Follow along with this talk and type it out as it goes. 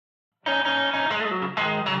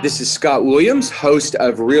This is Scott Williams, host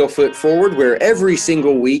of Real Foot Forward, where every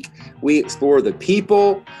single week we explore the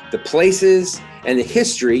people, the places, and the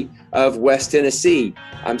history of West Tennessee.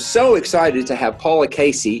 I'm so excited to have Paula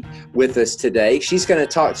Casey with us today. She's going to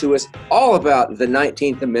talk to us all about the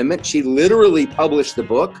 19th Amendment. She literally published the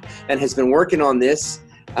book and has been working on this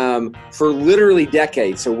for literally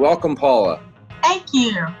decades. So welcome, Paula. Thank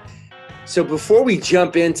you. So before we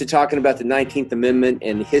jump into talking about the 19th Amendment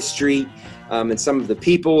and history and some of the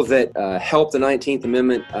people that helped the 19th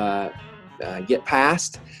Amendment get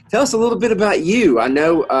passed, tell us a little bit about you.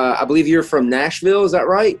 I believe you're from Nashville, is that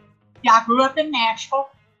right? Yeah, I grew up in Nashville,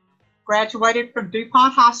 graduated from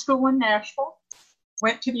DuPont High School in Nashville,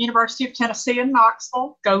 went to the University of Tennessee in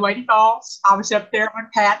Knoxville, go Lady Vols. I was up there when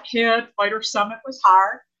Pat Kidd, later Summit, was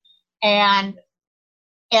hired. And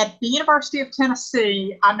at the University of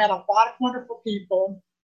Tennessee, I met a lot of wonderful people,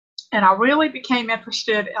 and I really became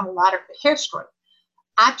interested in a lot of the history.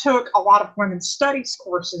 I took a lot of women's studies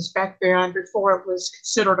courses back then before it was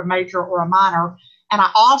considered a major or a minor, and I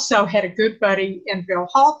also had a good buddy in Bill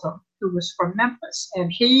Haltom, who was from Memphis, and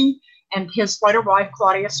he and his later wife,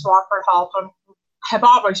 Claudia Swafford Haltom, have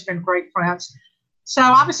always been great friends. So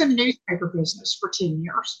I was in the newspaper business for 10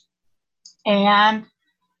 years, and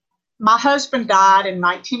my husband died in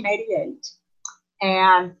 1988,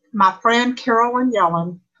 and my friend Carolyn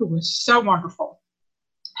Yellen, who was so wonderful,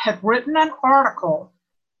 had written an article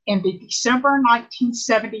in the December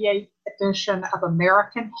 1978 edition of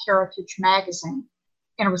American Heritage Magazine,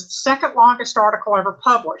 and it was the second longest article ever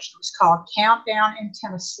published. It was called Countdown in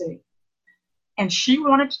Tennessee, and she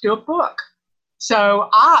wanted to do a book. So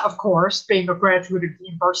I, of course, being a graduate of the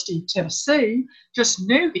University of Tennessee, just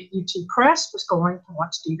knew that UT Press was going to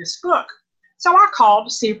want to do this book. So I called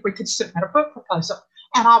to see if we could submit a book proposal,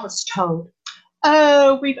 and I was told,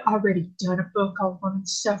 "Oh, we've already done a book on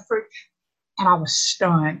women's suffrage." And I was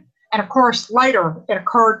stunned. And of course, later it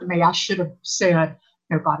occurred to me I should have said,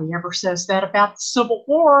 nobody ever says that about the Civil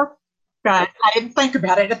War, but I didn't think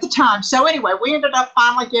about it at the time. So anyway, we ended up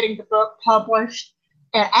finally getting the book published.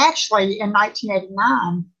 And actually, in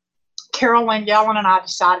 1989, Carolyn Yellen and I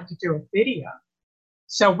decided to do a video.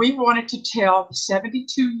 So we wanted to tell the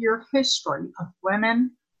 72-year history of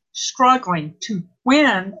women struggling to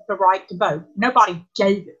win the right to vote. Nobody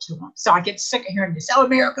gave it to them. So I get sick of hearing this,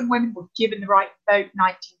 American women were given the right to vote in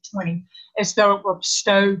 1920, as though it were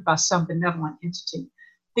bestowed by some benevolent entity.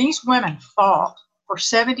 These women fought for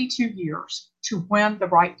 72 years to win the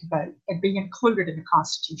right to vote and be included in the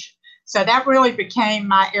Constitution. So that really became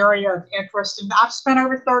my area of interest. And I've spent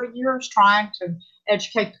over 30 years trying to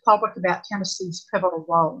educate the public about Tennessee's pivotal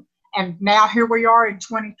role. And now here we are in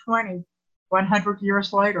 2020, 100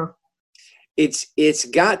 years later. It's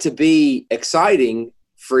got to be exciting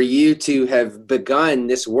for you to have begun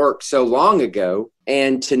this work so long ago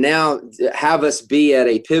and to now have us be at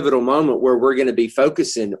a pivotal moment where we're going to be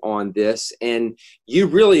focusing on this. And you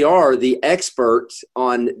really are the expert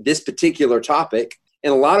on this particular topic.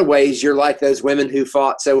 In a lot of ways, you're like those women who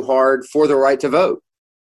fought so hard for the right to vote.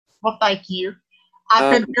 Well, thank you.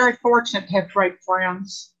 I've been very fortunate to have great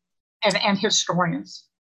friends and historians.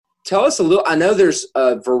 Tell us a little. I know there's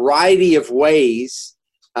a variety of ways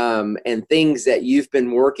and things that you've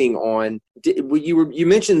been working on. You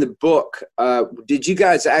mentioned the book. Did you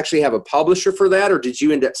guys actually have a publisher for that, or did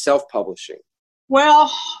you end up self-publishing?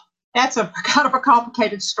 Well, that's a kind of a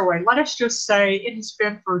complicated story. Let us just say it has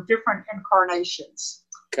been through different incarnations.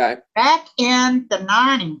 Okay. Back in the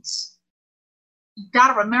 90s, you've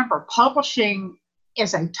got to remember, publishing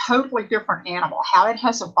is a totally different animal, how it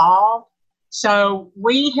has evolved. So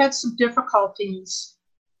we had some difficulties,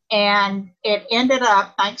 and it ended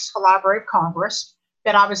up, thanks to the Library of Congress,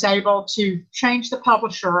 that I was able to change the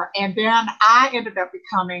publisher, and then I ended up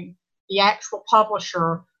becoming the actual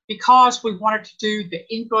publisher because we wanted to do the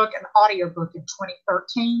ebook and audiobook in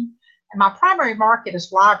 2013. And my primary market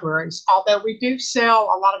is libraries, although we do sell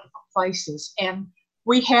a lot of different places. And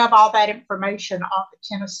we have all that information on the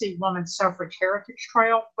Tennessee Women's Suffrage Heritage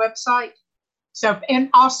Trail website. So, and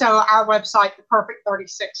also our website,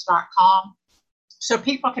 theperfect36.com. So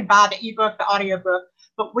people can buy the ebook, the audiobook,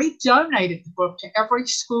 but we donated the book to every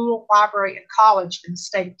school, library, and college in the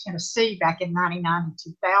state of Tennessee back in 1999 and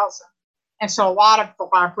 2000. And so a lot of the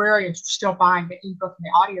librarians are still buying the ebook and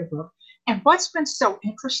the audiobook. And what's been so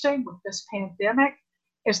interesting with this pandemic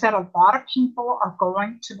is that a lot of people are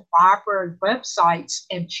going to the library websites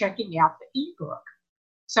and checking out the ebook.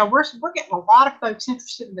 So we're getting a lot of folks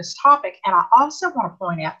interested in this topic. And I also want to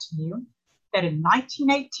point out to you that in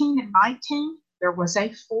 1918 and 19, there was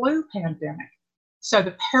a flu pandemic. So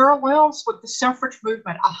the parallels with the suffrage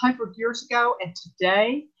movement 100 years ago and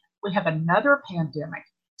today, we have another pandemic.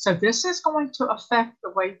 So this is going to affect the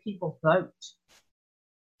way people vote.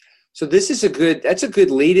 So that's a good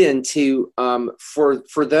lead into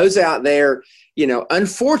for those out there,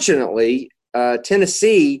 unfortunately,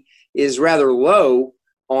 Tennessee is rather low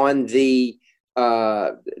on the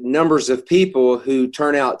numbers of people who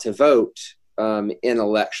turn out to vote in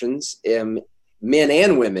elections, men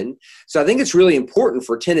and women. So I think it's really important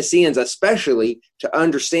for Tennesseans, especially, to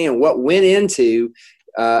understand what went into,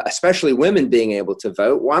 especially women being able to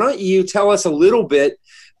vote. Why don't you tell us a little bit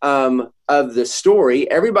of the story?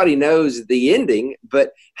 Everybody knows the ending,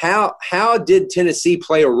 but how did Tennessee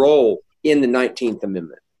play a role in the 19th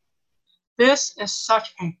Amendment? This is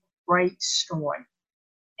such a great story.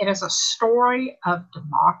 It is a story of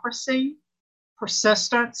democracy,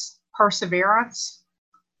 persistence, perseverance.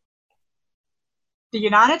 The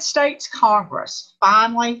United States Congress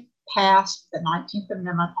finally passed the 19th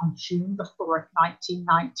Amendment on June the 4th,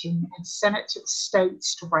 1919, and sent it to the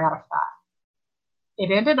states to ratify. It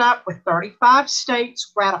ended up with 35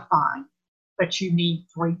 states ratifying, but you need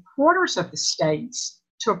 3/4 of the states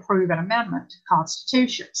to approve an amendment to the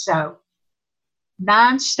Constitution. So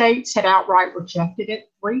 9 states had outright rejected it.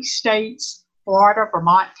 3 states, Florida,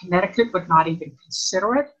 Vermont, Connecticut, would not even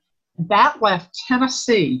consider it. And that left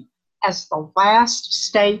Tennessee as the last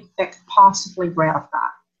state that could possibly ratify.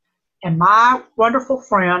 And my wonderful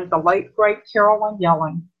friend, the late, great Carolyn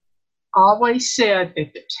Yellen, always said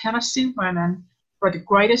that the Tennessee women were the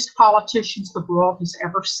greatest politicians the world has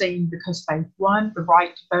ever seen because they won the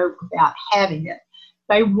right to vote without having it.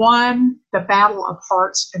 They won the battle of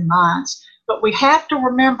hearts and minds. But we have to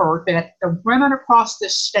remember that the women across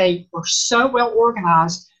this state were so well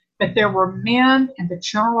organized that there were men in the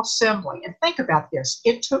General Assembly. And think about this.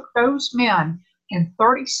 It took those men in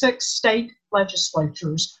 36 state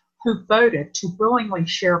legislatures who voted to willingly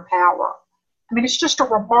share power. I mean, it's just a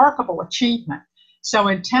remarkable achievement. So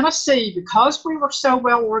in Tennessee, because we were so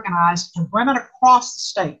well organized and women across the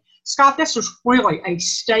state, Scott, this was really a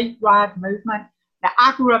statewide movement. Now,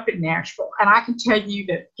 I grew up in Nashville, and I can tell you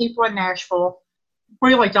that people in Nashville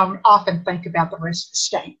really don't often think about the rest of the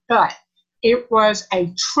state, but it was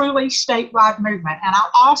a truly statewide movement. And I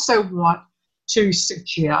also want to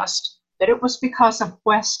suggest that it was because of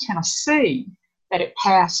West Tennessee that it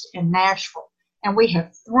passed in Nashville. And we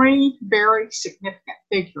have 3 very significant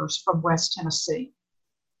figures from West Tennessee.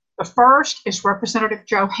 The first is Representative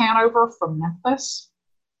Joe Hanover from Memphis.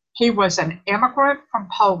 He was an immigrant from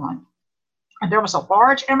Poland. And there was a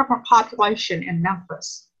large immigrant population in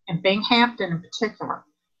Memphis, and Binghamton in particular.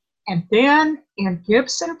 And then in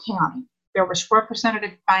Gibson County, there was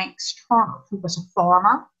Representative Banks Turner, who was a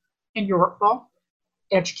farmer in Yorkville,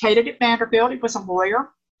 educated at Vanderbilt. He was a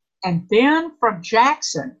lawyer. And then from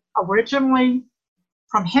Jackson, originally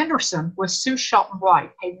from Henderson, was Sue Shelton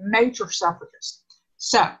White, a major suffragist.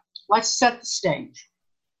 So let's set the stage.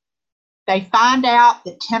 They find out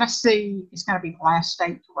that Tennessee is going to be the last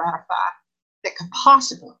state to ratify, that could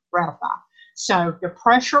possibly ratify. So the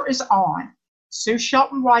pressure is on. Sue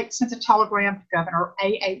Shelton White sends a telegram to Governor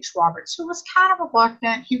A.H. Roberts, who was kind of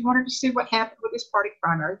reluctant. He wanted to see what happened with his party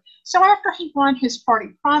primary. So after he won his party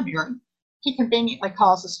primary, he conveniently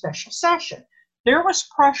calls a special session. There was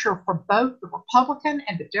pressure from both the Republican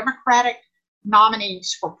and the Democratic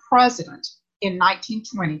nominees for president in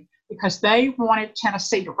 1920 because they wanted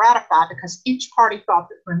Tennessee to ratify because each party thought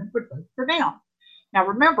that women would vote for them. Now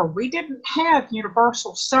remember, we didn't have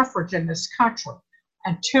universal suffrage in this country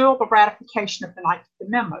until the ratification of the 19th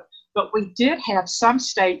Amendment, but we did have some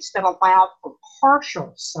states that allowed for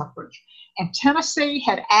partial suffrage. And Tennessee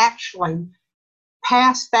had actually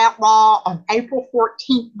passed that law on April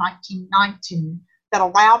 14, 1919, that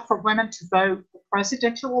allowed for women to vote for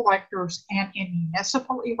presidential electors and in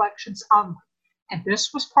municipal elections only. And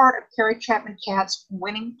this was part of Carrie Chapman Catt's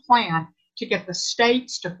winning plan to get the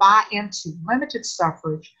states to buy into limited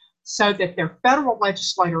suffrage so that their federal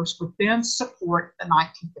legislators would then support the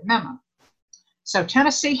 19th Amendment. So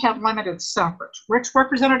Tennessee had limited suffrage, which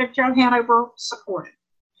Representative Joe Hanover supported,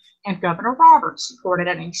 and Governor Roberts supported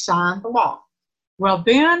it, and he signed the law. Well,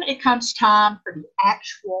 then it comes time for the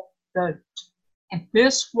actual vote. And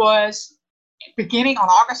this was beginning on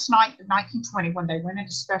August 9th of 1920 when they went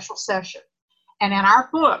into special session. And in our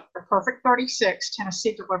book, The Perfect 36,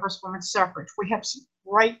 Tennessee Delivers Women's Suffrage, we have some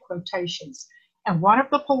great quotations. And one of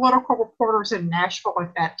the political reporters in Nashville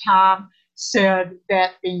at that time said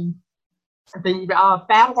that the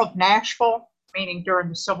Battle of Nashville, meaning during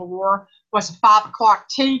the Civil War, was a 5 o'clock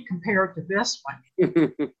tea compared to this one.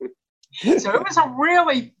 So it was a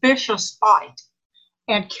really vicious fight.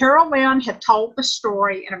 And Carol Lynn had told the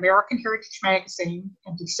story in American Heritage Magazine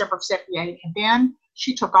in December of '78, and then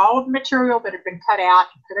She took all of the material that had been cut out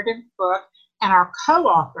and put it in the book. And our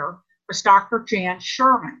co-author was Dr. Jan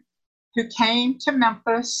Sherman, who came to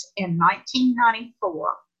Memphis in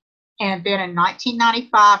 1994. And then in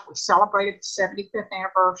 1995, we celebrated the 75th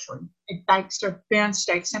anniversary. And thanks to then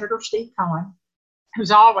State Senator Steve Cohen, who's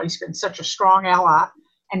always been such a strong ally,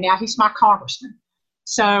 and now he's my congressman.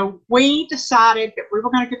 So we decided that we were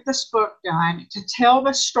going to get this book done to tell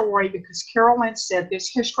the story, because Carolyn said this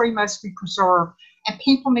history must be preserved and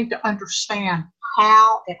people need to understand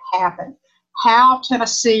how it happened, how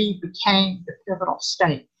Tennessee became the pivotal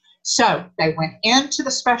state. So they went into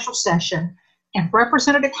the special session, and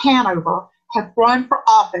Representative Hanover had run for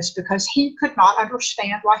office because he could not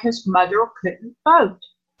understand why his mother couldn't vote.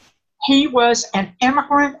 He was an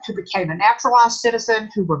immigrant who became a naturalized citizen,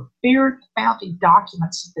 who revered the founding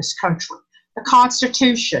documents of this country, the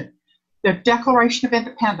Constitution, the Declaration of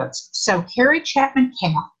Independence. So Harry Chapman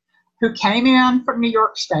Catt, who came in from New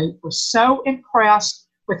York State, was so impressed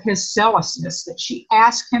with his zealousness that she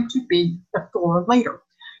asked him to be the floor leader.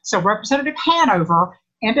 So Representative Hanover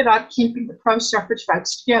ended up keeping the pro-suffrage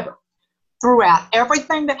votes together. Throughout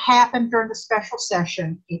everything that happened during the special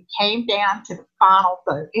session, it came down to the final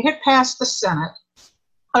vote. It had passed the Senate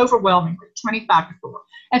overwhelmingly, 25-4.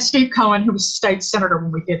 And Steve Cohen, who was the state senator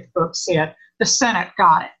when we did the book, said the Senate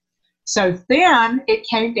got it. So then it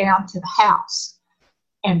came down to the House.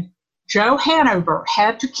 And Joe Hanover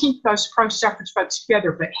had to keep those pro-suffrage votes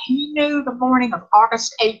together, but he knew the morning of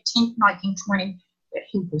August 18, 1920, that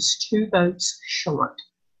he was 2 votes short.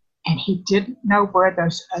 And he didn't know where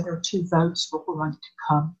those other 2 votes were going to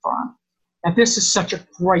come from. Now, this is such a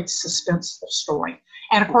great suspenseful story.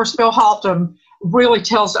 And of course, Bill Haltom really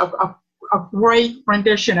tells a great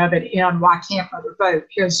rendition of it in Why Can't Mother Vote,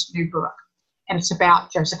 his new book. And it's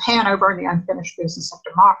about Joseph Hanover and the unfinished business of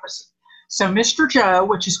democracy. So Mr. Joe,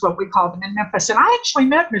 which is what we called him in Memphis, and I actually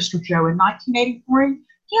met Mr. Joe in 1983.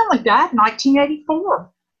 He only died in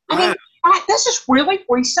 1984. I mean, this is really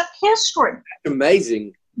recent history.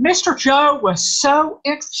 Amazing. Mr. Joe was so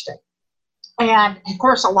interesting. And of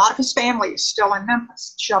course, a lot of his family is still in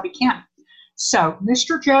Memphis, Shelby County. So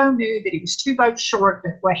Mr. Joe knew that he was 2 votes short,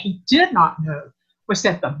 but what he did not know was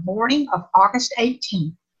that the morning of August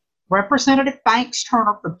 18th, Representative Banks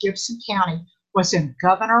Turner from Gibson County was in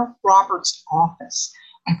Governor Roberts' office.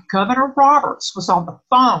 And Governor Roberts was on the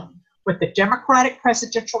phone with the Democratic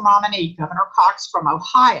presidential nominee, Governor Cox from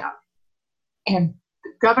Ohio. And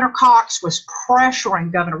Governor Cox was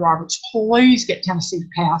pressuring Governor Roberts, please get Tennessee to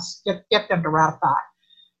pass, get them to ratify.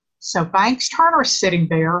 So Banks Turner is sitting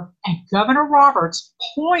there, and Governor Roberts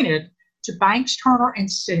pointed to Banks Turner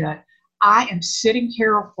and said, I am sitting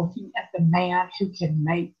here looking at the man who can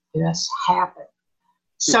make this happen.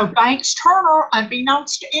 So Banks Turner,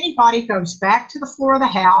 unbeknownst to anybody, goes back to the floor of the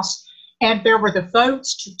House, and there were the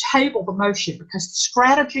votes to table the motion, because the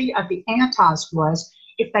strategy of the antis was,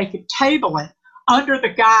 if they could table it under the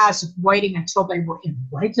guise of waiting until they were in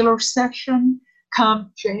regular session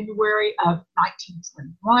come January of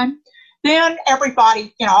 1921, then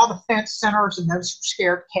everybody, all the fence centers and those who were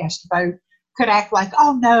scared to cast a vote could act like,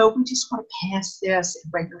 oh no, we just want to pass this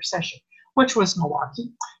in regular session, which was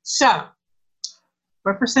malarkey. So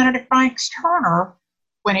Representative Banks Turner,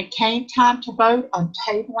 when it came time to vote on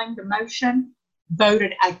tabling the motion,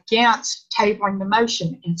 voted against tabling the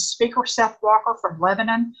motion. And Speaker Seth Walker from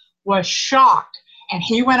Lebanon was shocked. And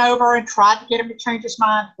he went over and tried to get him to change his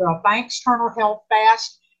mind. Well, Banks Turner held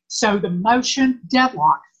fast. So the motion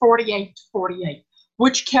deadlocked 48-48,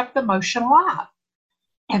 which kept the motion alive.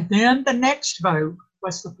 And then the next vote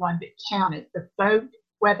was the one that counted, the vote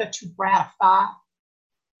whether to ratify.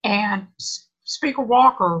 And Speaker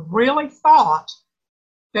Walker really thought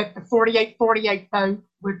that the 48-48 vote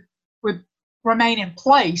would remain in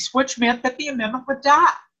place, which meant that the amendment would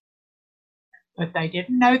die. But they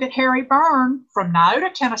didn't know that Harry Byrne from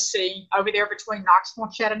Nyota, Tennessee, over there between Knoxville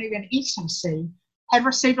and Chattanooga and East Tennessee, had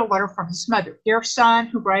received a letter from his mother. Dear son,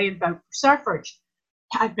 hooray and vote for suffrage.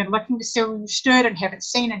 I've been looking to see where you stood and haven't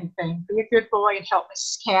seen anything. Be a good boy and help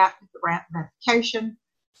Mrs. Catt with the ratification.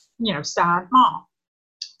 Signed Mom.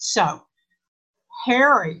 So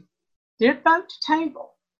Harry did vote to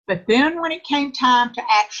table, but then when it came time to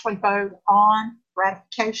actually vote on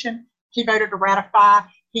ratification, he voted to ratify.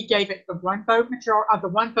 He gave it the 1 vote majority of the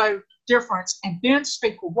 1 vote difference, and then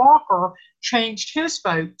Speaker Walker changed his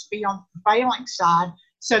vote to be on the prevailing side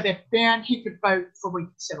so that then he could vote for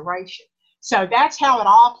reconsideration. So that's how it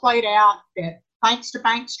all played out, that thanks to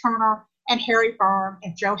Banks Turner and Harry Byrne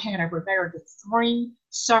and Joe Hanover, they are the 3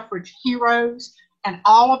 suffrage heroes, and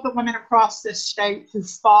all of the women across this state who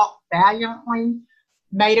fought valiantly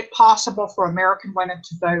made it possible for American women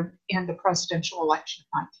to vote in the presidential election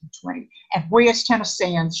of 1920. And we as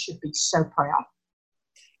Tennesseans should be so proud.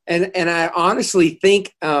 And I honestly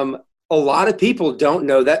think a lot of people don't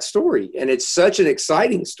know that story. And it's such an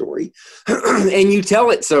exciting story. And you tell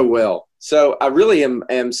it so well. So I really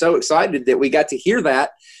am so excited that we got to hear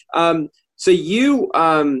that. So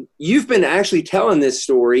you've been actually telling this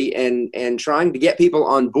story and trying to get people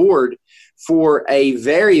on board for a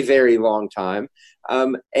very, very long time.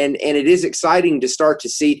 And it is exciting to start to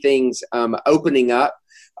see things opening up.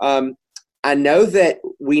 I know that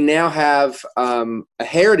we now have a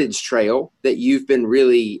heritage trail that you've been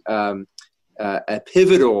really a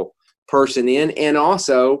pivotal person in, and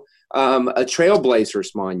also a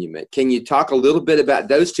Trailblazers Monument. Can you talk a little bit about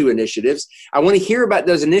those two initiatives? I want to hear about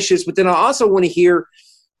those initiatives, but then I also want to hear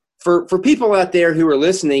for people out there who are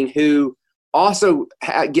listening who also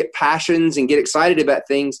get passions and get excited about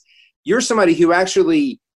things. You're somebody who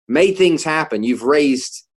actually made things happen. You've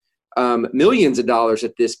raised millions of dollars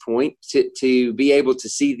at this point to be able to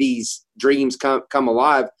see these dreams come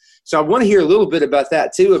alive. So I want to hear a little bit about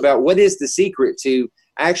that too, about what is the secret to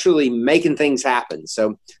actually making things happen.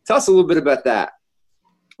 So tell us a little bit about that.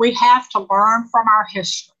 We have to learn from our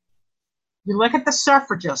history. You look at the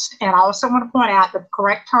suffragists, and I also want to point out that the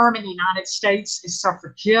correct term in the United States is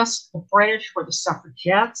suffragists. The British were the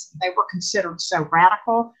suffragettes. They were considered so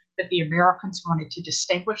radical that the Americans wanted to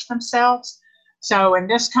distinguish themselves. So in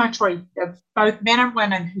this country, both men and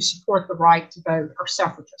women who support the right to vote are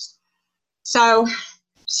suffragists. So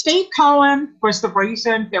Steve Cohen was the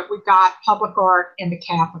reason that we got public art in the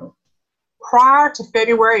Capitol. Prior to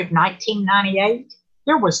February of 1998,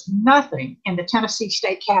 there was nothing in the Tennessee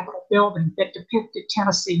State Capitol building that depicted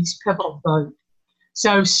Tennessee's pivotal vote.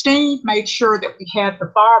 So Steve made sure that we had the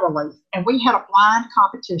bas relief, and we had a blind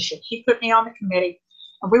competition. He put me on the committee,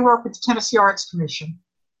 and we worked with the Tennessee Arts Commission.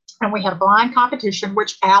 And we had a blind competition,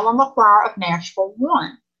 which Alan LaFleur of Nashville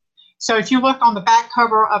won. So if you look on the back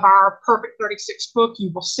cover of our Perfect 36 book,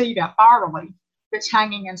 you will see that bas relief that's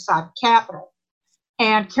hanging inside the Capitol.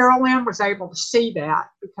 And Carol Lynn was able to see that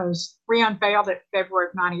because we unveiled it in February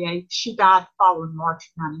of 98. She died the following March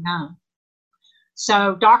of 99.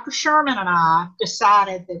 So Dr. Sherman and I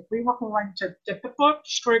decided that we were going to get the book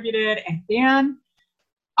distributed, and then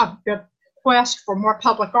the quest for more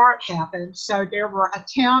public art happened. So there were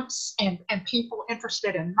attempts and people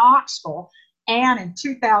interested in Knoxville. And in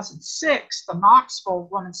 2006, the Knoxville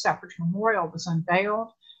Women's Suffrage Memorial was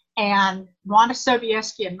unveiled. And Wanda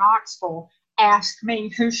Sobieski in Knoxville asked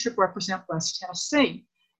me who should represent West Tennessee.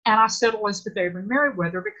 And I said Elizabeth Avery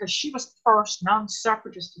Merriweather because she was the first known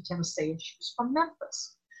suffragist in Tennessee, and she was from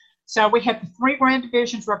Memphis. So we had the 3 grand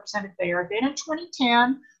divisions represented there. Then in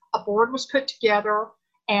 2010, a board was put together,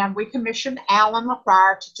 and we commissioned Alan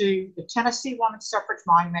LaFleur to do the Tennessee Women's Suffrage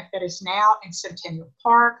Monument that is now in Centennial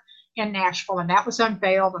Park in Nashville, and that was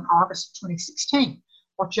unveiled in August of 2016.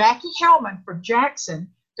 Well, Jackie Hellman from Jackson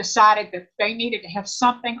decided that they needed to have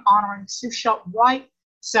something honoring Sue Shelton White,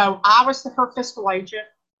 so I was her fiscal agent.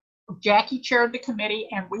 Jackie chaired the committee,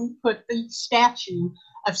 and we put the statue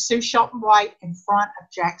of Sue Shelton White in front of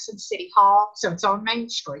Jackson City Hall, so it's on Main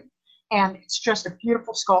Street, and it's just a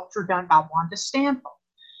beautiful sculpture done by Wanda Stanfield.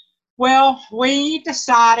 Well, we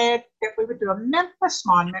decided that we would do a Memphis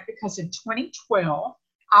monument because in 2012,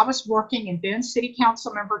 I was working in then City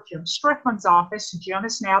Council member Jim Strickland's office. Jim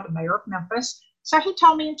is now the mayor of Memphis. So he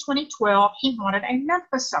told me in 2012 he wanted a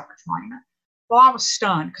Memphis suffrage monument. Well, I was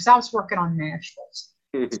stunned because I was working on Nashville's.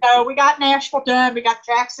 So we got Nashville done, we got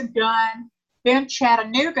Jackson done. Then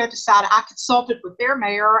Chattanooga decided, I consulted with their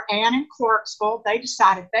mayor, and in Clarksville, they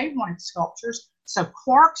decided they wanted sculptures. So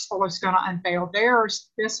Clarksville is going to unveil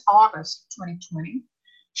theirs this August 2020.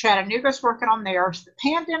 Chattanooga's working on theirs. The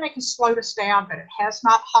pandemic has slowed us down, but it has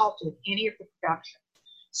not halted any of the production.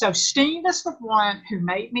 So Steve is the one who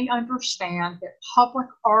made me understand that public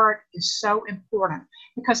art is so important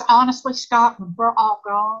because honestly, Scott, when we're all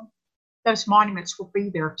gone, those monuments will be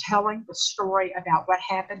there telling the story about what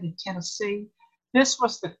happened in Tennessee. This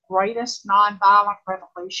was the greatest nonviolent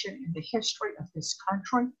revolution in the history of this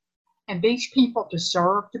country, and these people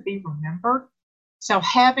deserve to be remembered. So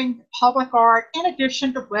having public art, in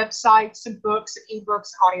addition to websites and books, and ebooks,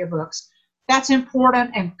 audiobooks, that's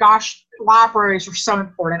important. And gosh, libraries are so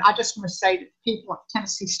important. I just want to say to the people at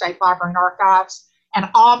Tennessee State Library and Archives and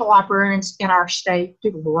all the librarians in our state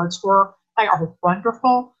do the Lord's work. They are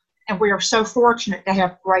wonderful, and we are so fortunate to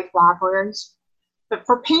have great libraries. But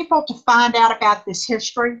for people to find out about this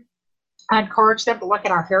history, I encourage them to look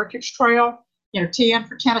at our Heritage Trail, TN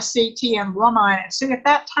for Tennessee, TN Woman. And see, at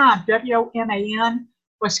that time, WOMAN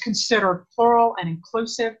was considered plural and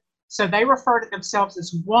inclusive. So they refer to themselves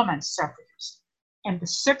as woman suffragists. And the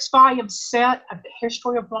 6-volume set of the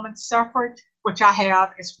history of women's suffrage, which I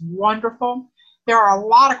have, is wonderful. There are a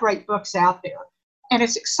lot of great books out there. And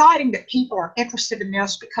it's exciting that people are interested in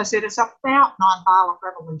this because it is about nonviolent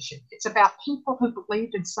revolution. It's about people who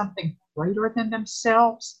believed in something greater than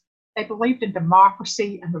themselves. They believed in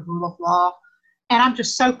democracy and the rule of law. And I'm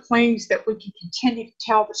just so pleased that we can continue to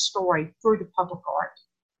tell the story through the public art.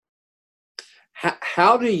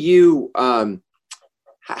 How do you,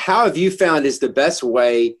 how have you found is the best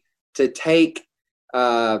way to take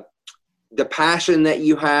the passion that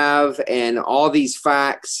you have and all these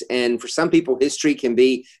facts, and for some people history can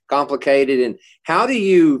be complicated, and how do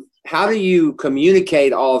you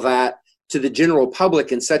communicate all that to the general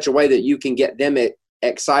public in such a way that you can get them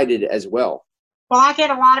excited as well? Well, I get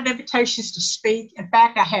a lot of invitations to speak. In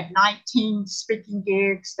fact, I had 19 speaking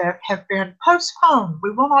gigs that have been postponed. We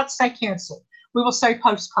will not say canceled. We will say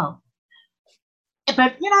postponed.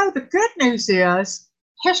 But, you know, the good news is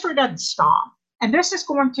history doesn't stop. And this is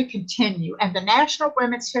going to continue. And the National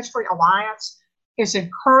Women's History Alliance is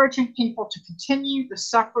encouraging people to continue the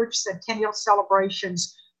suffrage centennial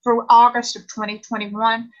celebrations through August of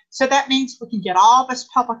 2021. So that means we can get all this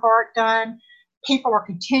public art done. People are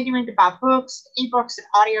continuing to buy books, ebooks, and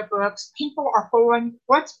audiobooks. People are going,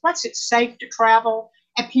 once it's safe to travel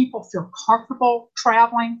and people feel comfortable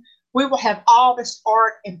traveling, we will have all this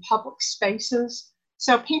art in public spaces.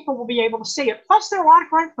 So people will be able to see it. Plus, there are a lot of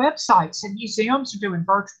great websites and museums are doing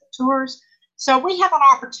virtual tours. So we have an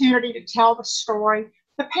opportunity to tell the story.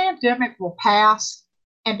 The pandemic will pass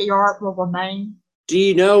and the art will remain. Do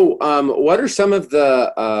you know what are some of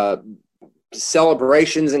the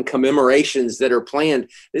celebrations and commemorations that are planned?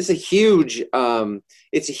 This is a huge,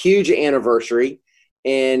 it's a huge anniversary.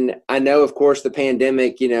 And I know, of course, the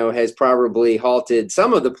pandemic, you know, has probably halted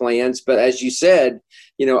some of the plans. But as you said,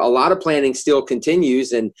 you know, a lot of planning still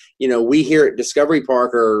continues. And, you know, we here at Discovery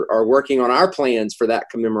Park are working on our plans for that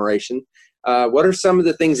commemoration. What are some of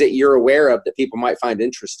the things that you're aware of that people might find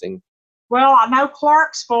interesting? Well, I know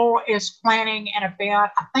Clarksville is planning an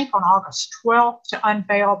event, I think on August 12th, to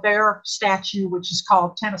unveil their statue, which is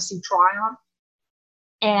called Tennessee Triumph.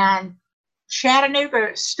 And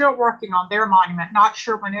Chattanooga is still working on their monument, not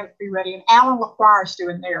sure when it will be ready. And Alan LaQuire is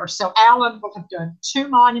doing theirs. So Alan will have done 2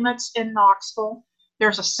 monuments in Knoxville.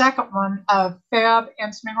 There's a second one of Feb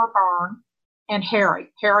Ensminger Byrne and Harry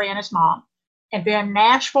and his mom. And then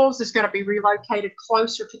Nashville's is going to be relocated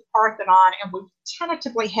closer to the Parthenon. And we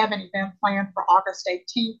tentatively have an event planned for August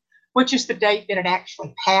 18th, which is the date that it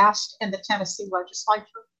actually passed in the Tennessee legislature.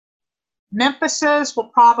 Memphis's will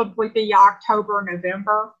probably be October,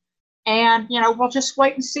 November. And, you know, we'll just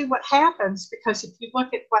wait and see what happens, because if you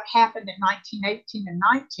look at what happened in 1918 and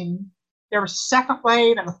 19, there was a second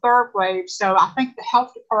wave and a third wave. So I think the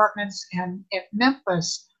health departments and at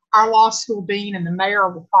Memphis, our law school dean and the mayor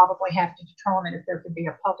will probably have to determine if there could be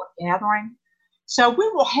a public gathering. So we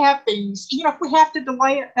will have these, you know, if we have to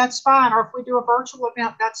delay it, that's fine. Or if we do a virtual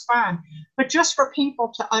event, that's fine. But just for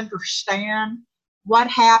people to understand what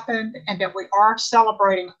happened and that we are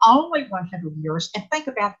celebrating only 100 years. And think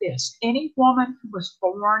about this. Any woman who was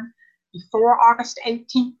born before August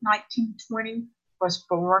 18th, 1920 was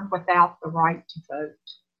born without the right to vote.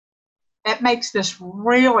 That makes this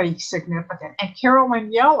really significant. And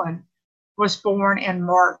Carolyn Yellen was born in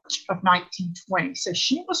March of 1920. So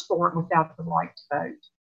she was born without the right to vote.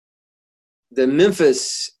 The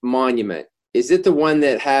Memphis Monument, is it the one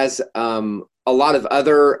that has a lot of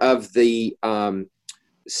other of the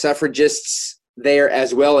suffragists there,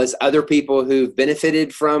 as well as other people who've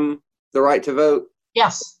benefited from the right to vote?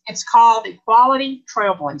 Yes, it's called Equality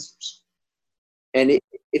Trailblazers. And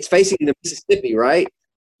it's facing the Mississippi, right?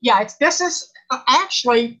 Yeah, this is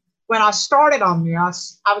actually, when I started on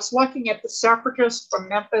this, I was looking at the suffragists from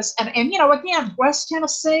Memphis. And you know, again, West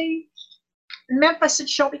Tennessee, Memphis and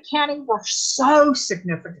Shelby County were so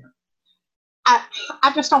significant.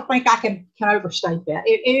 I just don't think I can overstate that.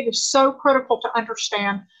 It is so critical to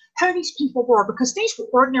understand who these people were, because these were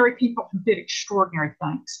ordinary people who did extraordinary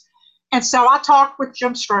things. And so I talked with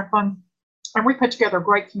Jim Strickland, and we put together a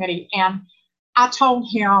great committee. And I told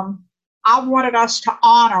him I wanted us to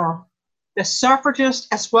honor the suffragists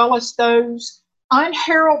as well as those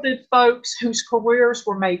unheralded folks whose careers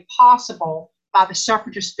were made possible by the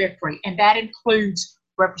suffragist victory. And that includes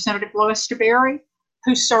Representative Lois DeBerry,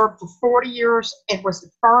 who served for 40 years and was the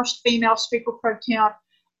first female Speaker pro tem.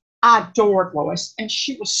 I adored Lois, and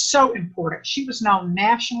she was so important. She was known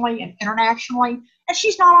nationally and internationally, and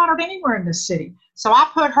she's not honored anywhere in this city. So I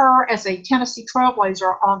put her as a Tennessee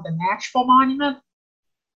Trailblazer on the Nashville Monument.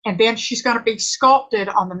 And then she's going to be sculpted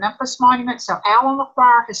on the Memphis Monument. So Alan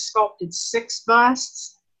LaFleur has sculpted 6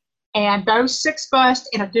 busts. And those 6 busts,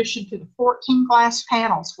 in addition to the 14 glass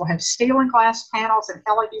panels, will have steel and glass panels and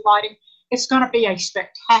LED lighting. It's going to be a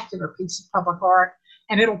spectacular piece of public art.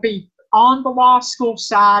 And it'll be on the law school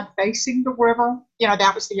side, facing the river. You know,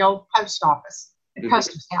 that was the old post office and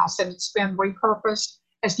customs house, and it's been repurposed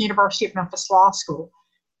as the University of Memphis Law School.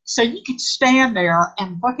 So you could stand there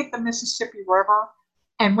and look at the Mississippi River,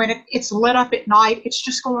 and when it's lit up at night, it's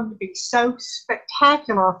just going to be so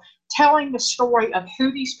spectacular, telling the story of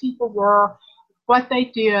who these people were, what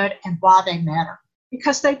they did, and why they matter.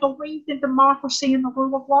 Because they believed in democracy and the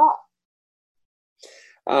rule of law.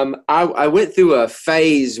 I went through a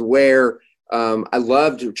phase where I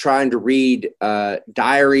loved trying to read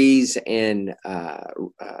diaries and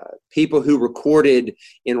people who recorded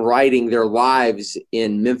in writing their lives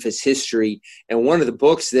in Memphis history. And one of the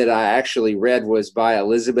books that I actually read was by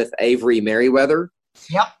Elizabeth Avery Merriweather.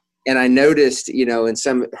 Yep. And I noticed, you know, in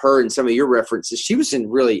some of your references, she was a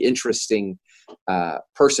really interesting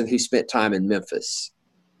person who spent time in Memphis.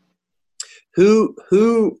 Who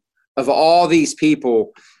of all these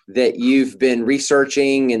people that you've been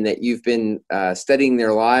researching and that you've been studying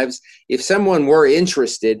their lives, if someone were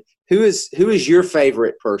interested, who is your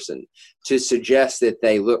favorite person to suggest that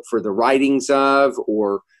they look for the writings of,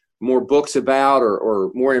 or more books about, or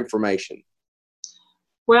more information?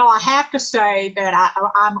 Well, I have to say that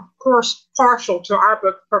I'm, of course, partial to our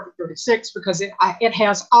book, Perfect 36, because it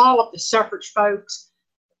has all of the suffrage folks.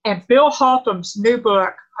 And Bill Haltom's new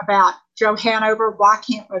book about Joe Hanover, Why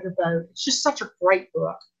Can't Women Vote? It's just such a great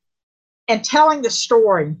book. And telling the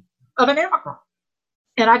story of an immigrant.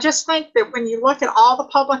 And I just think that when you look at all the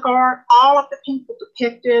public art, all of the people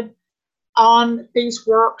depicted on these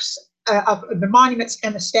works, of the monuments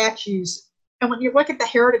and the statues, and when you look at the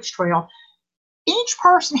Heritage Trail, each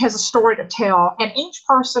person has a story to tell, and each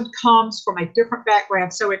person comes from a different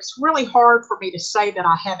background. So it's really hard for me to say that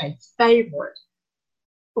I have a favorite.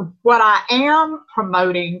 What I am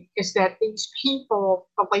promoting is that these people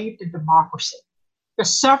believed in democracy. The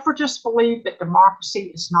suffragists believe that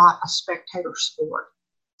democracy is not a spectator sport.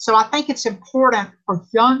 So I think it's important for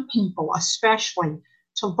young people, especially,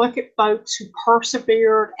 to look at folks who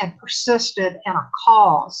persevered and persisted in a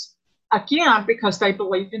cause, again, because they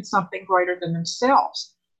believed in something greater than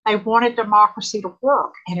themselves. They wanted democracy to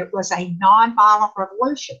work, and it was a nonviolent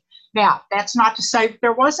revolution. Now, that's not to say that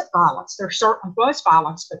there wasn't violence. There certainly was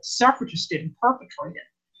violence, but the suffragists didn't perpetrate it.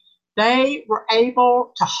 They were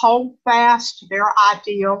able to hold fast to their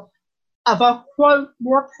ideal of a, quote,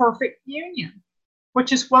 more perfect union,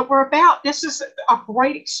 which is what we're about. This is a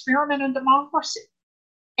great experiment in democracy.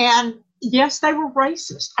 And yes, they were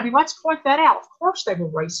racist. I mean, let's point that out. Of course they were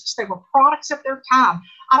racist. They were products of their time.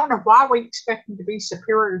 I don't know why we expect them to be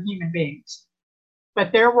superior human beings.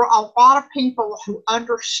 But there were a lot of people who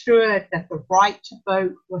understood that the right to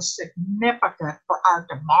vote was significant for our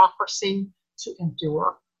democracy to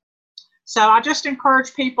endure. So I just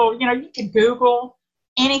encourage people, you know, you can Google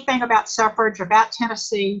anything about suffrage, about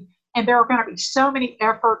Tennessee, and there are going to be so many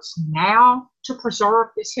efforts now to preserve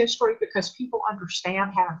this history because people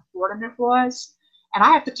understand how important it was. And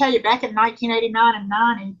I have to tell you, back in 1989 and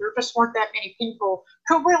 90, there just weren't that many people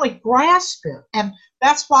who really grasped it. And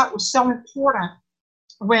that's why it was so important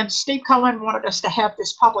when Steve Cohen wanted us to have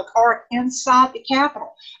this public art inside the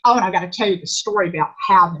Capitol. Oh, and I got to tell you the story about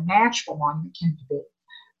how the Nashville Monument came to be.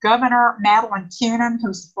 Governor Madeline Kunin,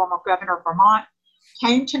 who's the former governor of Vermont,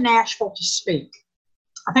 came to Nashville to speak.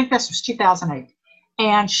 I think this was 2008.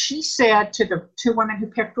 And she said to the 2 women who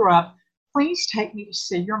picked her up, please take me to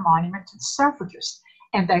see your monument to the suffragists.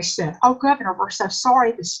 And they said, oh, Governor, we're so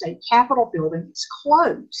sorry, the state capitol building is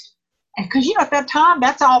closed. And because, you know, at that time,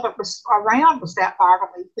 that's all that was around was that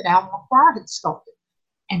bas-relief that Alan LaFleur had sculpted.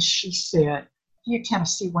 And she said, you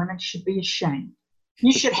Tennessee women should be ashamed.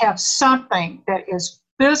 You should have something that is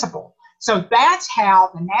visible. So that's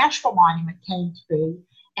how the Nashville Monument came to be.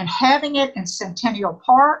 And having it in Centennial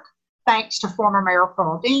Park, thanks to former Mayor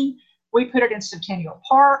Pearl Dean, we put it in Centennial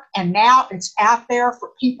Park, and now it's out there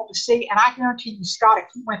for people to see. And I guarantee you, Scott, if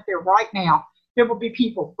you went there right now, there will be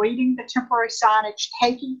people reading the temporary signage,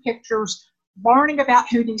 taking pictures, learning about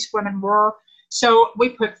who these women were. So we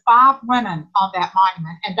put 5 women on that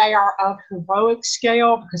monument, and they are of heroic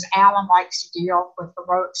scale because Alan likes to deal with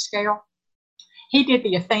heroic scale. He did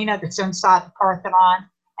the Athena that's inside the Parthenon,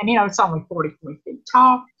 and, you know, it's only 43 feet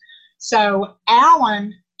tall. So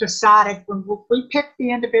Alan decided when we picked the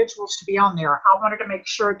individuals to be on there, I wanted to make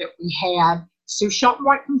sure that we had Sue Shelton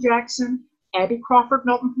White from Jackson, Abby Crawford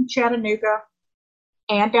Milton from Chattanooga,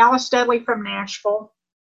 Ann Dallas Dudley from Nashville,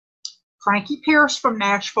 Frankie Pierce from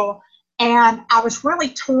Nashville. And I was really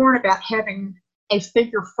torn about having a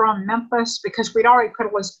figure from Memphis because we'd already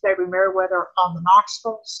put Elizabeth Avery Merriweather on the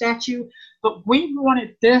Knoxville statue, but we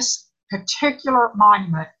wanted this particular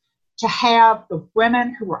monument to have the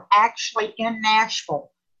women who were actually in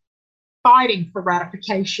Nashville fighting for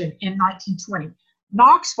ratification in 1920.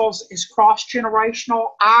 Knoxville's is cross-generational.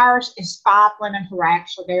 Ours is 5 women who are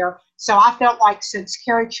actually there. So I felt like since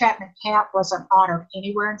Carrie Chapman Camp wasn't honored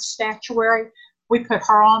anywhere in statuary, we put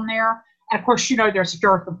her on there. And of course, you know, there's a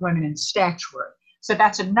dearth of women in statuary. So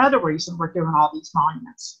that's another reason we're doing all these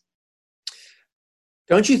monuments.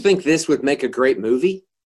 Don't you think this would make a great movie?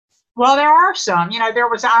 Well, there are some. You know, there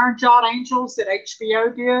was Iron Jawed Angels that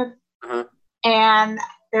HBO did. Uh-huh. And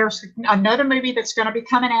there's another movie that's going to be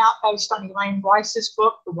coming out based on Elaine Weiss's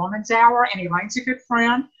book, The Woman's Hour. And Elaine's a good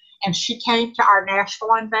friend. And she came to our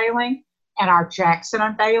Nashville unveiling and our Jackson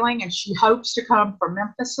unveiling. And she hopes to come for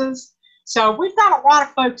Memphis's. So we've got a lot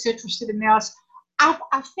of folks interested in this.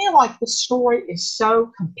 I feel like the story is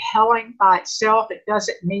so compelling by itself, it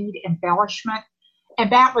doesn't need embellishment.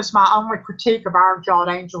 And that was my only critique of Iron Jawed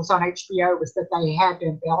Angels on HBO, was that they had to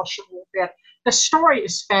embellish it a little bit. The story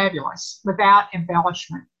is fabulous without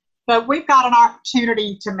embellishment. But we've got an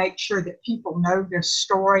opportunity to make sure that people know this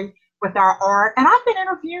story with our art. And I've been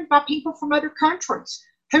interviewed by people from other countries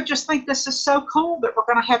who just think this is so cool that we're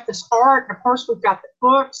going to have this art. And of course, we've got the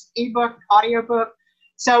books, ebook, audiobook.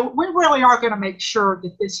 So we really are going to make sure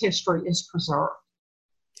that this history is preserved.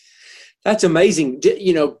 That's amazing.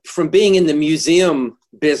 You know, from being in the museum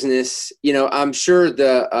business, you know, I'm sure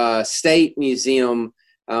the State Museum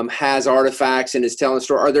has artifacts and is telling a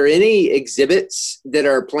story. Are there any exhibits that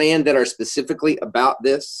are planned that are specifically about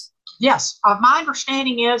this? Yes. My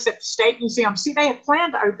understanding is that the State Museum, they had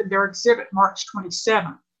planned to open their exhibit March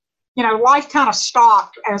 27th. You know, life kind of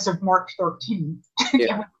stopped as of March 13th.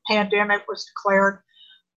 Yeah. When the pandemic was declared.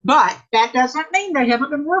 But that doesn't mean they haven't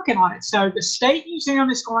been working on it. So the State Museum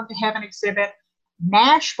is going to have an exhibit.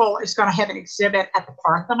 Nashville is going to have an exhibit at the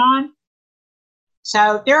Parthenon.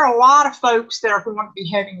 So there are a lot of folks that are going to be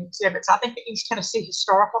having exhibits. I think the East Tennessee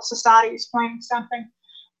Historical Society is planning something,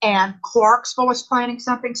 and Clarksville is planning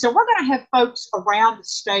something. So we're going to have folks around the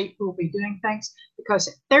state who will be doing things, because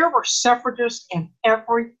there were suffragists in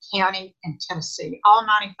every county in Tennessee, all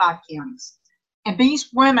 95 counties. And these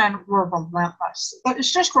women were relentless. But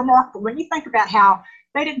it's just remarkable when you think about how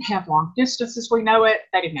they didn't have long distance as we know it.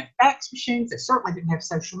 They didn't have fax machines. They certainly didn't have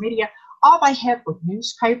social media. All they had were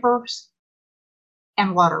newspapers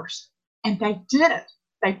and letters. And they did it.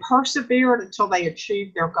 They persevered until they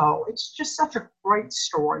achieved their goal. It's just such a great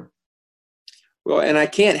story. Well, and I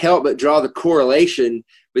can't help but draw the correlation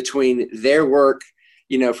between their work,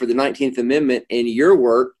 you know, for the 19th Amendment and your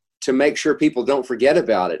work to make sure people don't forget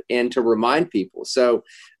about it and to remind people. So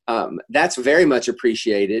that's very much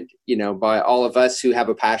appreciated, you know, by all of us who have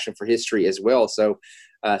a passion for history as well. So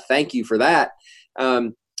thank you for that.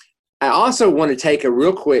 I also want to take a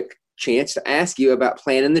real quick chance to ask you about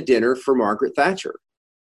planning the dinner for Margaret Thatcher.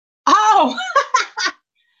 Oh,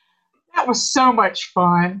 that was so much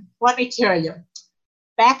fun. Let me tell you,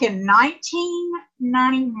 back in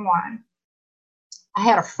 1991, I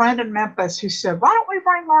had a friend in Memphis who said, why don't we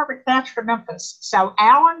bring Margaret Thatcher to Memphis? So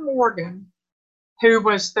Alan Morgan, who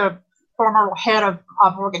was the former head of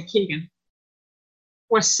Morgan Keegan,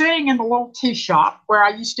 was sitting in the little tea shop where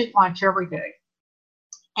I used to eat lunch every day.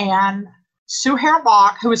 And Sue Hare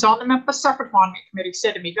Locke, who was on the Memphis Suffrage Monument Committee,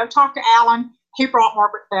 said to me, go talk to Alan. He brought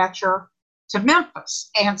Margaret Thatcher to Memphis.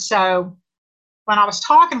 And so when I was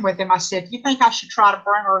talking with him, I said, do you think I should try to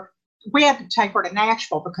bring her? We had to take her to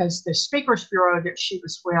Nashville because the Speakers Bureau that she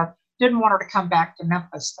was with didn't want her to come back to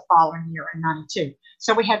Memphis the following year in 92.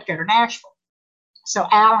 So we had to go to Nashville. So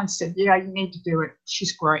Alan said, yeah, you need to do it.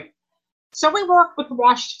 She's great. So we worked with the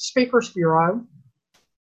Washington Speakers Bureau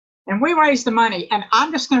and we raised the money. And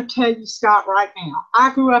I'm just going to tell you, Scott, right now,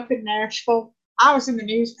 I grew up in Nashville. I was in the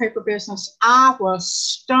newspaper business. I was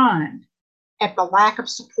stunned at the lack of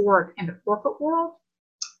support in the corporate world.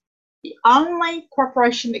 The only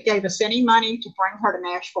corporation that gave us any money to bring her to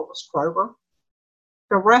Nashville was Kroger.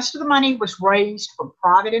 The rest of the money was raised from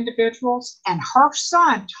private individuals, and her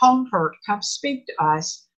son told her to come speak to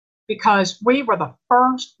us because we were the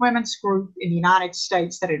first women's group in the United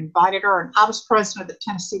States that invited her. And I was president of the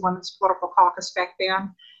Tennessee Women's Political Caucus back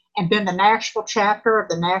then, and then the Nashville chapter of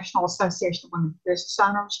the National Association of Women Business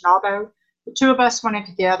Owners, NAWBO. The two of us went in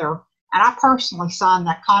together, and I personally signed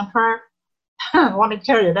that contract. Let me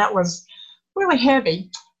tell you, that was really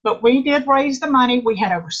heavy, but we did raise the money. We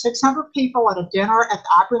had over 600 people at a dinner at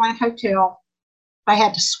the Opryland Hotel. They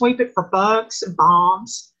had to sweep it for bugs and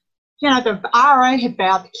bombs. You know, the IRA had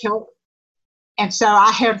vowed to kill And so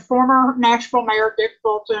I had former Nashville Mayor Dick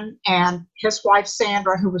Fulton and his wife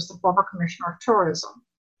Sandra, who was the former Commissioner of Tourism.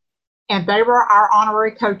 And they were our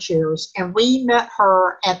honorary co-chairs. And we met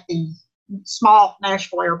her at the small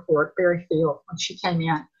Nashville airport, Berry Field, when she came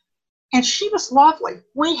in. And she was lovely.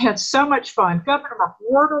 We had so much fun. Governor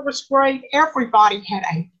McWhorter was great. Everybody had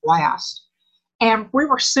a blast. And we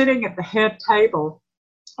were sitting at the head table,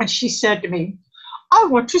 and she said to me, I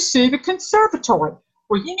want to see the conservatory.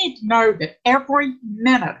 Well, you need to know that every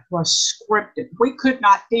minute was scripted. We could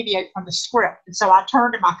not deviate from the script. And so I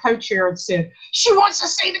turned to my co-chair and said, she wants to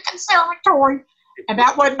see the conservatory. And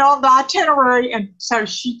that wasn't on the itinerary. And so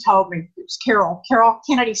she told me, it was Carol. Carol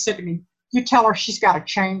Kennedy said to me, you tell her she's got to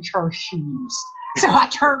change her shoes. So I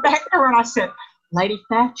turned back to her and I said, Lady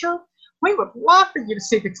Thatcher, we would love for you to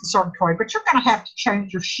see the conservatory, but you're going to have to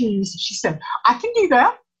change your shoes. And she said, I can do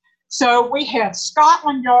that. So we had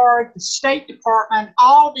Scotland Yard, the State Department,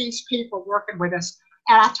 all these people working with us.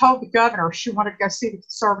 And I told the governor she wanted to go see the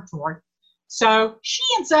conservatory. So she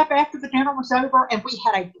ends up after the dinner was over, and we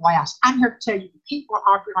had a blast. I'm here to tell you, the people at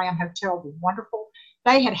Opryland Hotel were wonderful.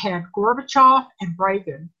 They had Gorbachev and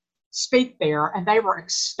Reagan speak there, and they were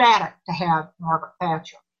ecstatic to have Margaret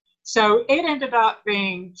Thatcher. So it ended up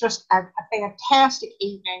being just a fantastic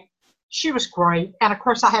evening. She was great. And of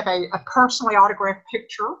course, I have a personally autographed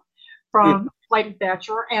picture from Lady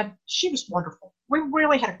Thatcher, and she was wonderful. We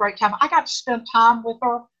really had a great time. I got to spend time with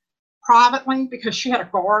her privately because she had a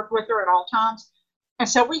guard with her at all times. And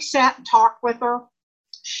so we sat and talked with her.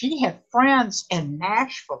 She had friends in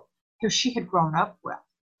Nashville who she had grown up with.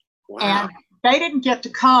 Wow. And they didn't get to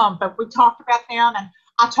come, but we talked about them, and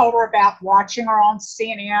I told her about watching her on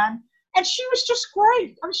CNN, and she was just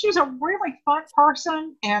great. I mean, she was a really fun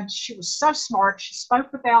person, and she was so smart. She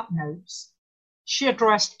spoke without notes. She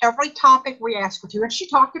addressed every topic we asked her to, and she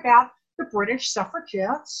talked about the British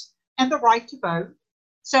suffragettes and the right to vote.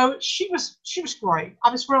 So she was great.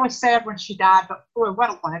 I was really sad when she died, but boy, what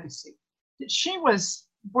a legacy. She was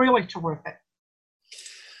really terrific.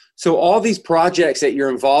 So all these projects that you're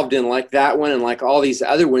involved in, like that one and like all these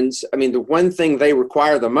other ones, I mean, the one thing they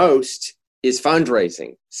require the most is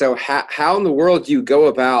fundraising. So how in the world do you go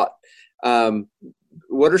about,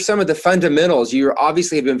 what are some of the fundamentals? You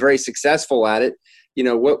obviously have been very successful at it. You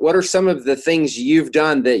know, what are some of the things you've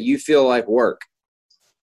done that you feel like work?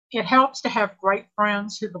 It helps to have great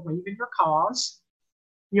friends who believe in your cause.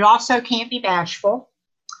 You also can't be bashful.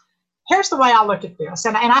 Here's the way I look at this,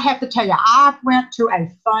 and I have to tell you, I went to a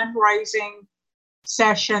fundraising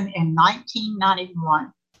session in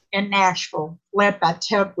 1991 in Nashville, led by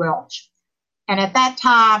Ted Welch. And at that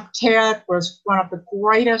time, Ted was one of the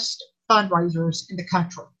greatest fundraisers in the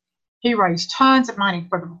country. He raised tons of money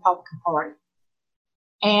for the Republican Party.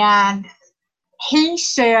 And he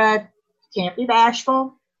said, you can't be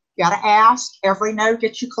bashful. You got to ask. Every no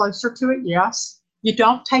gets you closer to a yes. You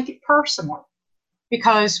don't take it personally.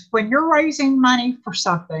 Because when you're raising money for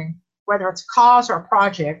something, whether it's a cause or a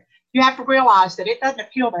project, you have to realize that it doesn't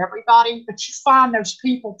appeal to everybody, but you find those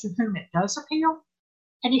people to whom it does appeal,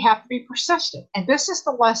 and you have to be persistent. And this is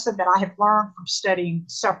the lesson that I have learned from studying the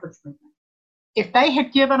suffrage movement. If they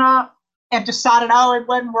had given up and decided, oh, it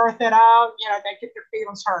wasn't worth it, oh, you know, they get their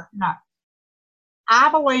feelings hurt. No. I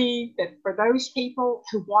believe that for those people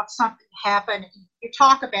who want something to happen, you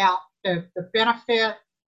talk about the benefit,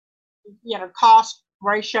 you know, cost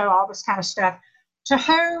ratio, all this kind of stuff. To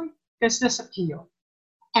whom does this appeal?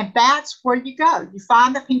 And that's where you go. You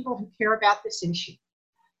find the people who care about this issue.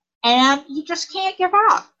 And you just can't give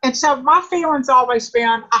up. And so my feeling's always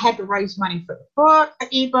been I had to raise money for the book, the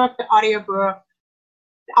ebook, the audiobook,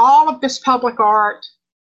 all of this public art.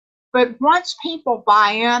 But once people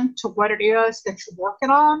buy into what it is that you're working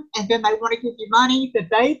on, and then they want to give you money, then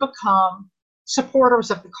they become supporters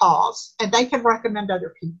of the cause, and they can recommend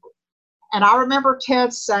other people. And I remember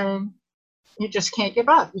Ted saying, you just can't give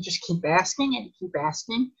up. You just keep asking, and you keep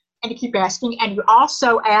asking, and you keep asking. And you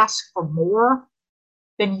also ask for more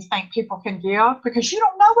than you think people can give, because you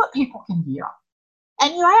don't know what people can give.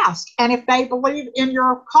 And you ask. And if they believe in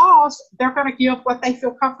your cause, they're going to give what they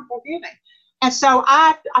feel comfortable giving. And so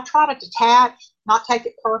I try to detach, not take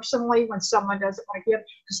it personally when someone doesn't want to give.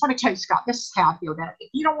 Because let me tell you, Scott, this is how I feel about it.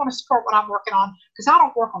 If you don't want to support what I'm working on, because I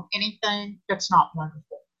don't work on anything that's not wonderful.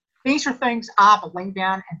 These are things I believe in,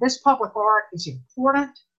 and this public art is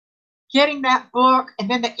important. Getting that book, and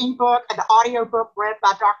then the ebook and the audio book read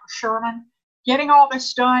by Dr. Sherman, getting all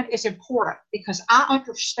this done is important, because I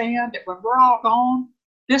understand that when we're all gone,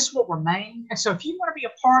 this will remain. And so if you want to be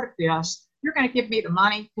a part of this, you're going to give me the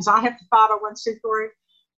money because I have to 501c3,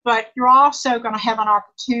 but you're also going to have an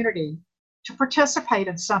opportunity to participate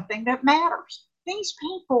in something that matters. These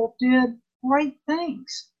people did great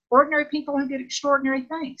things, ordinary people who did extraordinary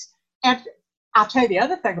things. And I'll tell you the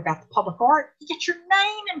other thing about the public art, you get your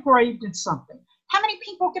name engraved in something. How many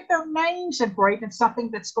people get their names engraved in something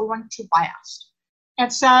that's going to last?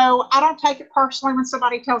 And so I don't take it personally when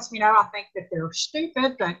somebody tells me no. I think that they're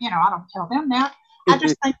stupid, but I don't tell them that. I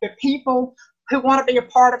just think that people who want to be a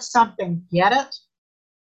part of something get it.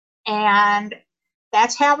 And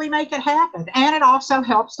that's how we make it happen. And it also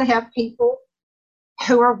helps to have people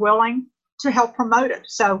who are willing to help promote it.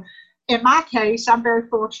 So in my case, I'm very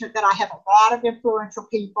fortunate that I have a lot of influential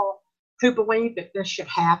people who believe that this should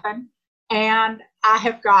happen. And I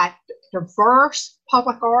have got diverse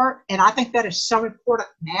public art, and I think that is so important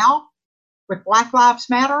now. With Black Lives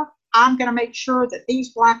Matter, I'm going to make sure that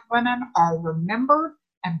these Black women are remembered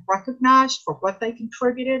and recognized for what they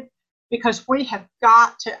contributed, because we have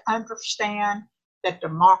got to understand that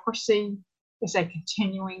democracy is a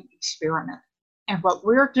continuing experiment. And what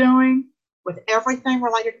we're doing with everything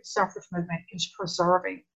related to the suffrage movement is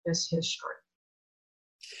preserving this history.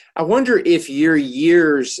 I wonder if your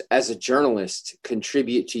years as a journalist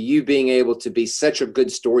contribute to you being able to be such a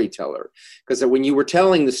good storyteller. Because when you were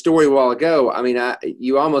telling the story a while ago,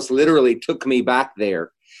 you almost literally took me back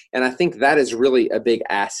there. And I think that is really a big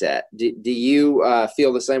asset. Do you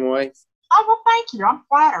feel the same way? Oh, well, thank you. I'm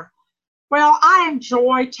flattered. Well, I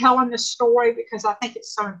enjoy telling this story because I think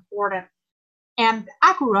it's so important. And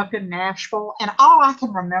I grew up in Nashville, and all I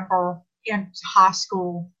can remember in high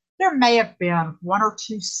school, there may have been one or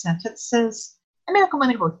two sentences. American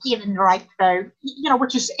women were given the right to vote,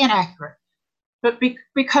 which is inaccurate. But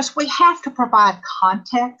because we have to provide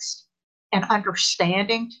context and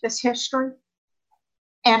understanding to this history,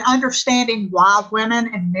 and understanding why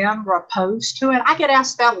women and men were opposed to it. I get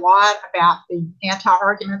asked that a lot about the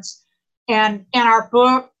anti-arguments. And in our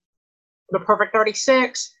book, The Perfect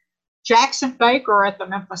 36, Jackson Baker at the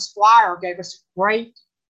Memphis Flyer gave us a great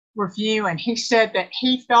review, and he said that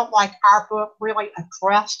he felt like our book really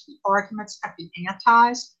addressed the arguments of the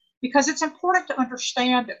antis, because it's important to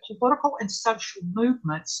understand that political and social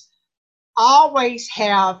movements always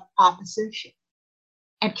have opposition.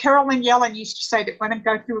 And Carolyn Yellen used to say that women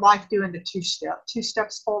go through life doing the two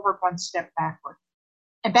steps forward, one step backward.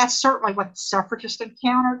 And that's certainly what the suffragists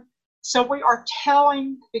encountered. So we are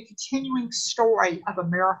telling the continuing story of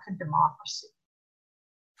American democracy.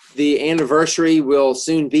 The anniversary will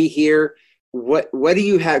soon be here. What do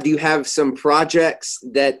you have? Do you have some projects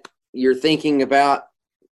that you're thinking about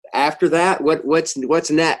after that?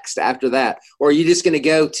 What's next after that? Or are you just going to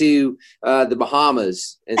go to the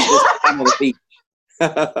Bahamas and spend time on the beach?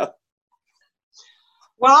 Well,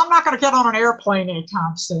 I'm not going to get on an airplane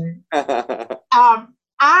anytime soon. I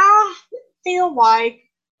feel like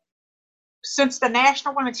since the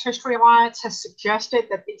National Women's History Alliance has suggested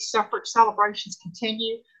that these suffrage celebrations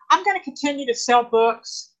continue, I'm going to continue to sell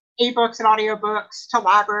books, ebooks and audiobooks to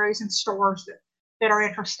libraries and stores that are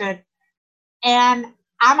interested. And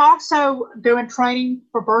I'm also doing training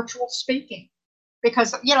for virtual speaking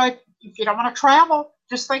because, if you don't want to travel,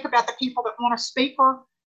 just think about the people that want a speaker,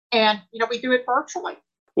 and we do it virtually.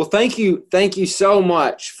 Well, thank you so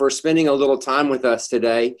much for spending a little time with us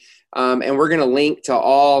today. And we're going to link to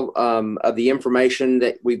all of the information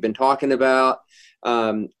that we've been talking about,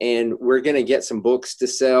 and we're going to get some books to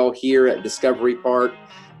sell here at Discovery Park,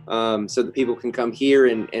 so that people can come here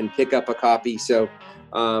and pick up a copy. So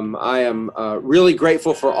I am really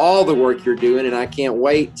grateful for all the work you're doing, and I can't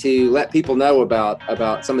wait to let people know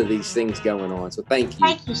about some of these things going on. So thank you.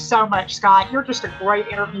 Thank you so much, Scott. You're just a great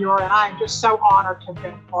interviewer, and I am just so honored to have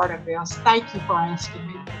been a part of this. Thank you for asking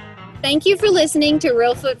me. Thank you for listening to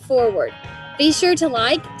Real Foot Forward. Be sure to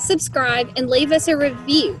like, subscribe, and leave us a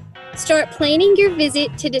review. Start planning your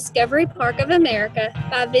visit to Discovery Park of America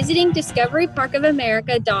by visiting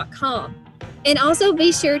discoveryparkofamerica.com. And also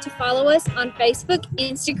be sure to follow us on Facebook,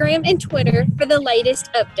 Instagram, and Twitter for the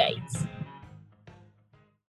latest updates.